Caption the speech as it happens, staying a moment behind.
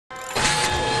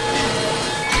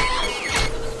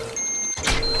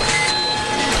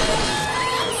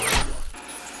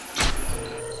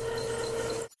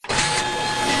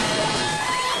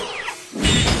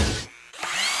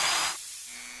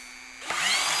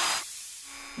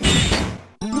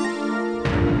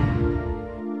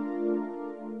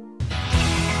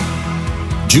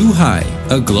Zhuhai,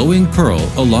 a glowing pearl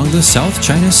along the South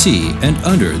China Sea and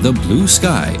under the blue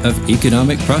sky of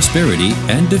economic prosperity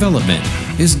and development,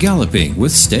 is galloping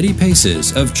with steady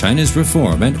paces of China's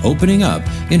reform and opening up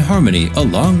in harmony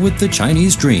along with the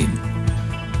Chinese dream.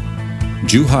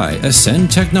 Zhuhai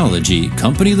Ascend Technology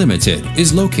Company Limited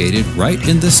is located right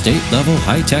in the state-level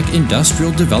high-tech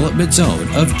industrial development zone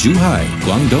of Zhuhai,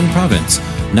 Guangdong Province,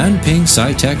 Nanping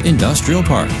Sci-Tech Industrial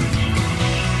Park.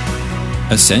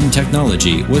 Ascend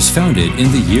Technology was founded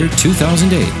in the year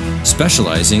 2008,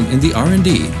 specializing in the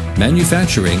R&D,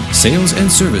 manufacturing, sales and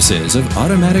services of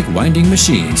automatic winding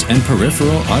machines and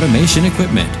peripheral automation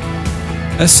equipment.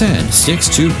 Ascend sticks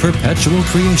to perpetual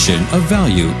creation of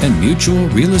value and mutual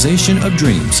realization of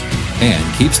dreams,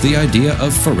 and keeps the idea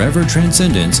of forever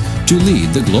transcendence to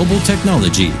lead the global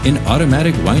technology in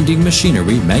automatic winding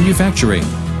machinery manufacturing.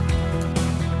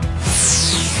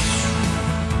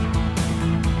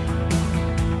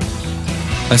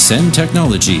 Ascend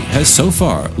Technology has so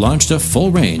far launched a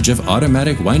full range of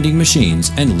automatic winding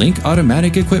machines and link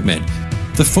automatic equipment,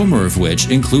 the former of which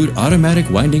include automatic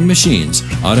winding machines,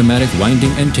 automatic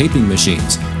winding and taping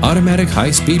machines, automatic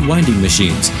high-speed winding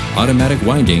machines, automatic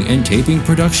winding and taping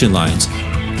production lines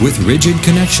with rigid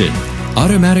connection,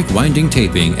 automatic winding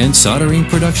taping and soldering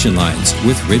production lines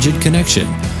with rigid connection,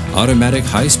 automatic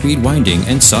high-speed winding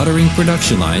and soldering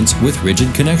production lines with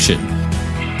rigid connection,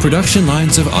 production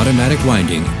lines of automatic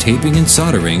winding, taping and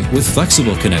soldering with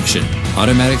flexible connection,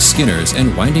 automatic skinners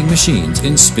and winding machines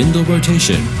in spindle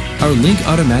rotation. Our link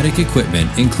automatic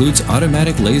equipment includes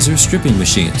automatic laser stripping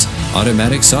machines,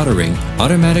 automatic soldering,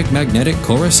 automatic magnetic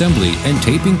core assembly and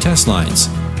taping test lines,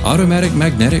 automatic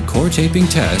magnetic core taping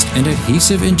test and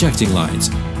adhesive injecting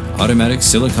lines, automatic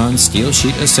silicon steel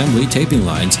sheet assembly taping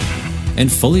lines,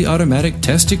 and fully automatic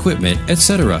test equipment,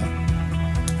 etc.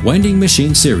 Winding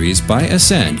machine series by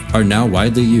Ascend are now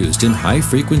widely used in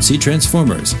high-frequency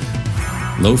transformers,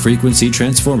 low-frequency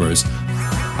transformers,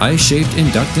 I-shaped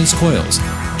inductance coils,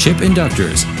 chip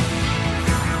inductors,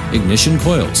 ignition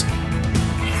coils,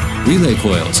 relay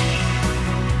coils,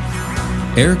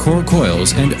 air core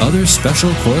coils, and other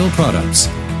special coil products.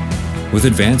 With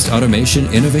advanced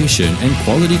automation, innovation, and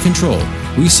quality control,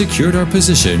 we secured our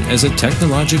position as a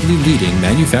technologically leading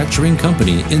manufacturing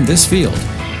company in this field,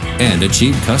 and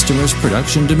achieve customers'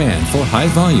 production demand for high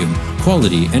volume,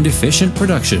 quality, and efficient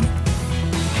production.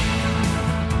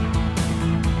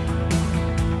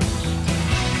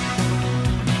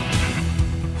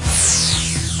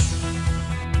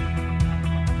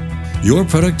 Your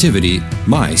productivity,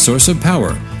 my source of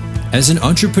power. As an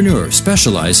entrepreneur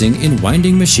specializing in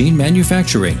winding machine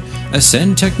manufacturing,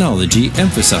 Ascend Technology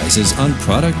emphasizes on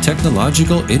product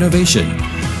technological innovation.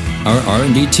 Our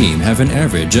R&D team have an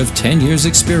average of 10 years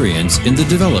experience in the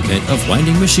development of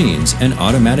winding machines and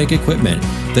automatic equipment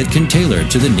that can tailor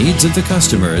to the needs of the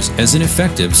customers as an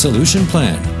effective solution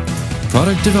plan.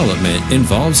 Product development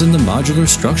involves in the modular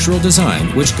structural design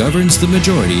which governs the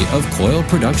majority of coil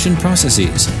production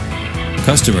processes.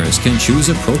 Customers can choose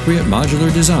appropriate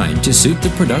modular design to suit the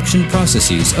production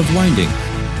processes of winding,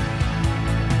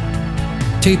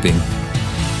 taping,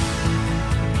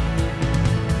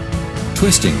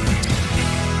 twisting,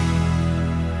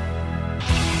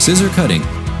 scissor cutting,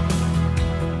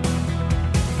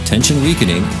 tension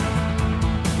weakening,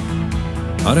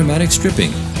 automatic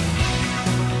stripping,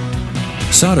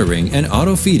 soldering and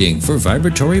auto feeding for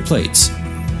vibratory plates.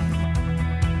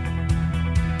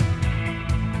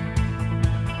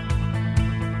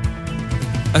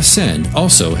 Ascend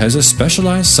also has a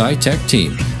specialized Sci-Tech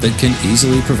team that can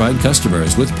easily provide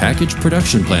customers with package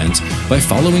production plans by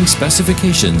following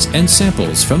specifications and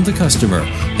samples from the customer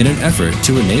in an effort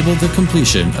to enable the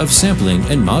completion of sampling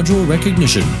and module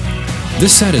recognition.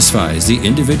 This satisfies the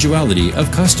individuality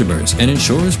of customers and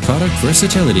ensures product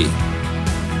versatility.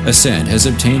 Ascend has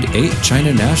obtained 8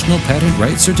 China National Patent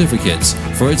Rights certificates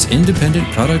for its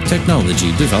independent product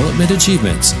technology development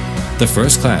achievements, the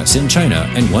first class in China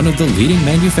and one of the leading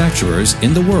manufacturers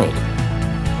in the world.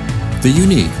 The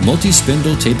unique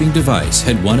multi-spindle taping device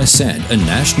had won Ascend a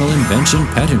National Invention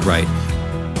Patent Right,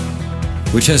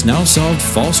 which has now solved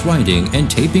false winding and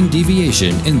taping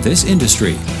deviation in this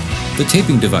industry. The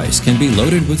taping device can be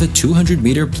loaded with a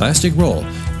 200-meter plastic roll,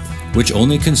 which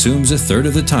only consumes a third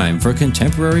of the time for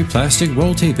contemporary plastic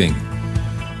roll taping.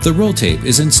 The roll tape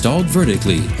is installed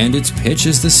vertically and its pitch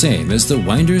is the same as the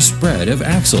winder's spread of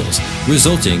axles,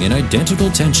 resulting in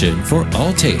identical tension for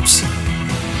all tapes.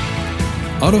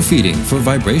 Auto feeding for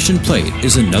vibration plate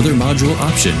is another module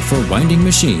option for winding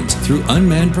machines through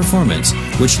unmanned performance,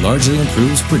 which largely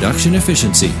improves production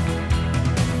efficiency.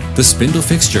 The spindle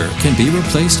fixture can be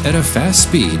replaced at a fast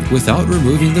speed without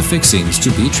removing the fixings to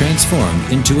be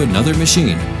transformed into another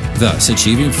machine, thus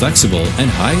achieving flexible and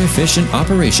high-efficient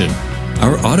operation.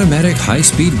 Our automatic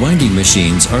high-speed winding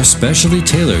machines are specially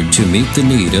tailored to meet the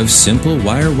need of simple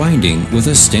wire winding with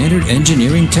a standard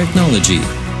engineering technology,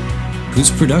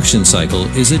 whose production cycle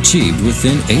is achieved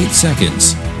within 8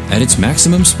 seconds at its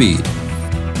maximum speed.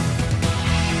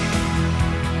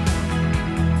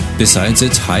 Besides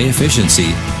its high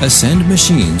efficiency, Ascend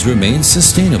machines remain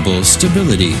sustainable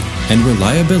stability and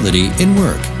reliability in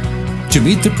work. To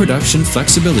meet the production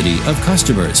flexibility of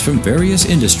customers from various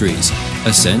industries,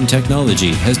 Ascend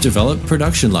Technology has developed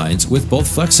production lines with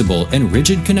both flexible and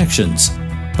rigid connections.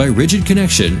 By rigid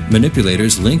connection,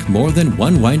 manipulators link more than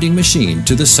one winding machine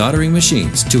to the soldering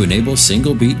machines to enable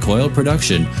single beat coil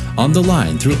production on the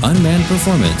line through unmanned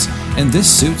performance, and this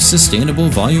suits sustainable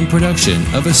volume production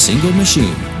of a single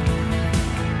machine.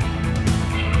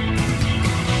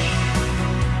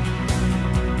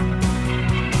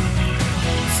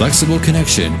 Flexible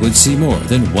connection would see more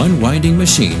than one winding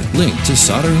machine linked to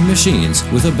soldering machines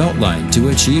with a belt line to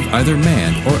achieve either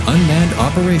manned or unmanned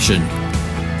operation.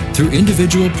 Through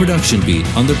individual production beat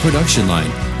on the production line,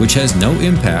 which has no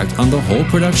impact on the whole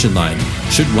production line,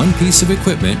 should one piece of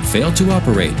equipment fail to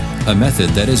operate, a method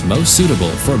that is most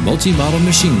suitable for multi-model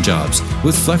machine jobs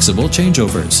with flexible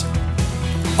changeovers.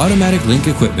 Automatic link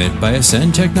equipment by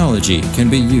Ascend Technology can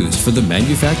be used for the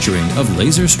manufacturing of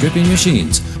laser stripping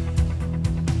machines,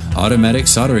 automatic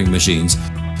soldering machines,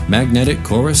 magnetic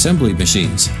core assembly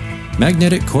machines,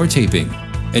 magnetic core taping,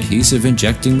 adhesive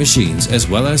injecting machines, as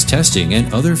well as testing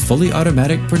and other fully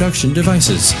automatic production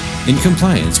devices in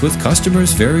compliance with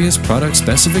customers' various product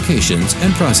specifications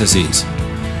and processes.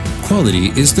 Quality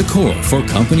is the core for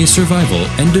company survival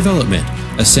and development.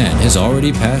 Ascend has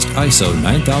already passed ISO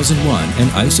 9001 and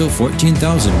ISO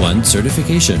 14001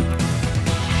 certification.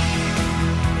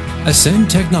 Ascend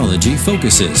Technology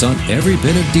focuses on every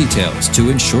bit of details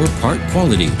to ensure part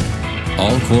quality.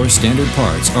 All core standard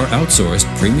parts are outsourced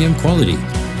premium quality.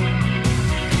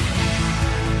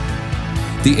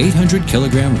 The 800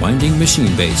 kilogram winding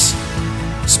machine base,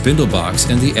 spindle box,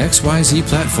 and the XYZ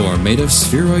platform made of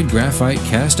spheroid graphite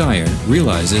cast iron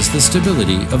realizes the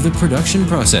stability of the production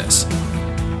process.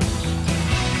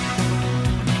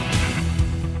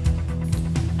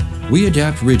 We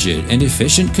adapt rigid and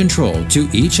efficient control to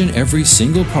each and every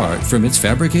single part from its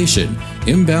fabrication,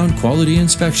 inbound quality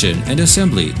inspection, and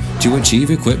assembly to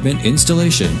achieve equipment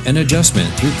installation and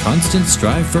adjustment through constant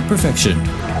strive for perfection.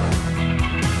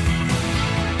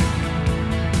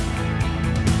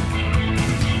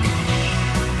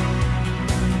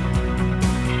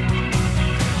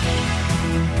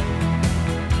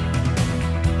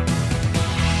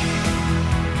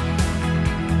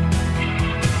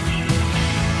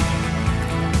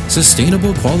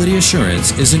 Sustainable quality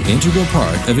assurance is an integral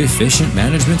part of efficient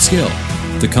management skill.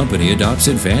 The company adopts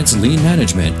advanced lean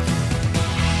management,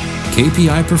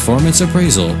 KPI performance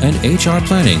appraisal, and HR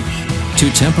planning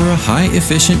to temper a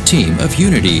high-efficient team of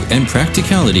unity and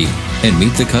practicality and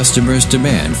meet the customer's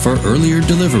demand for earlier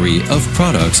delivery of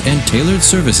products and tailored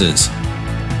services.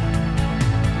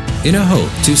 In a hope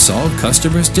to solve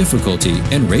customers' difficulty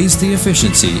and raise the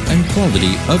efficiency and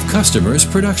quality of customers'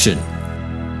 production.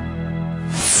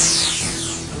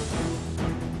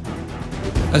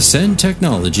 Ascend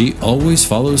Technology always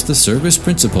follows the service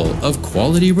principle of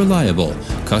quality reliable,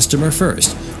 customer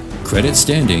first, credit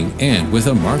standing, and with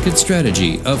a market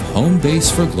strategy of home base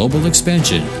for global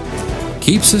expansion,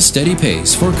 keeps a steady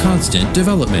pace for constant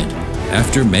development.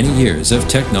 After many years of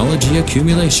technology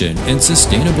accumulation and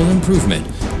sustainable improvement,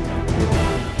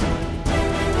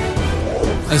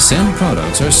 Ascend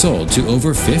products are sold to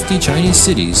over 50 Chinese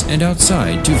cities and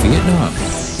outside to Vietnam,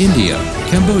 India,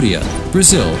 Cambodia,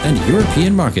 Brazil, and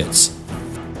European markets.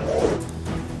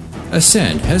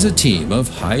 Ascend has a team of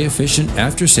high-efficient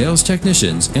after-sales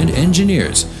technicians and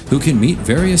engineers who can meet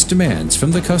various demands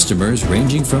from the customers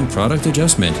ranging from product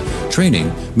adjustment,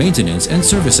 training, maintenance, and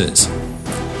services.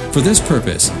 For this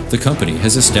purpose, the company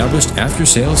has established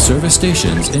after-sales service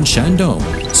stations in Shandong,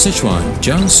 Sichuan,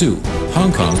 Jiangsu,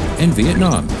 Hong Kong, and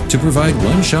Vietnam to provide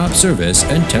one-shop service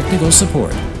and technical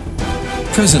support.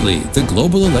 Presently, the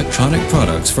global electronic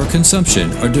products for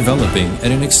consumption are developing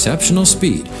at an exceptional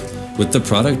speed, with the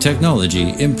product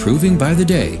technology improving by the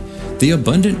day. The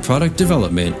abundant product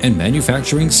development and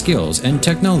manufacturing skills and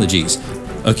technologies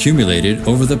accumulated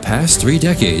over the past 3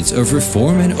 decades of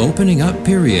reform and opening up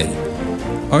period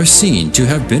are seen to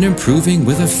have been improving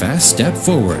with a fast step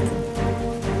forward.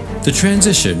 The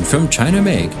transition from China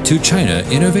Make to China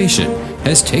Innovation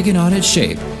has taken on its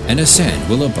shape, and Ascend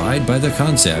will abide by the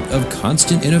concept of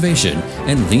constant innovation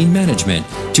and lean management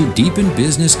to deepen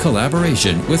business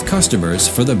collaboration with customers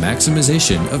for the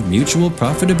maximization of mutual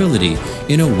profitability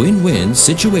in a win-win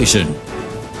situation.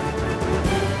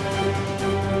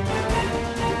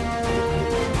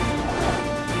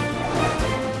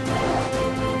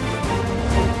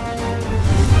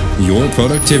 Your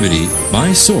productivity,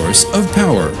 my source of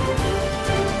power.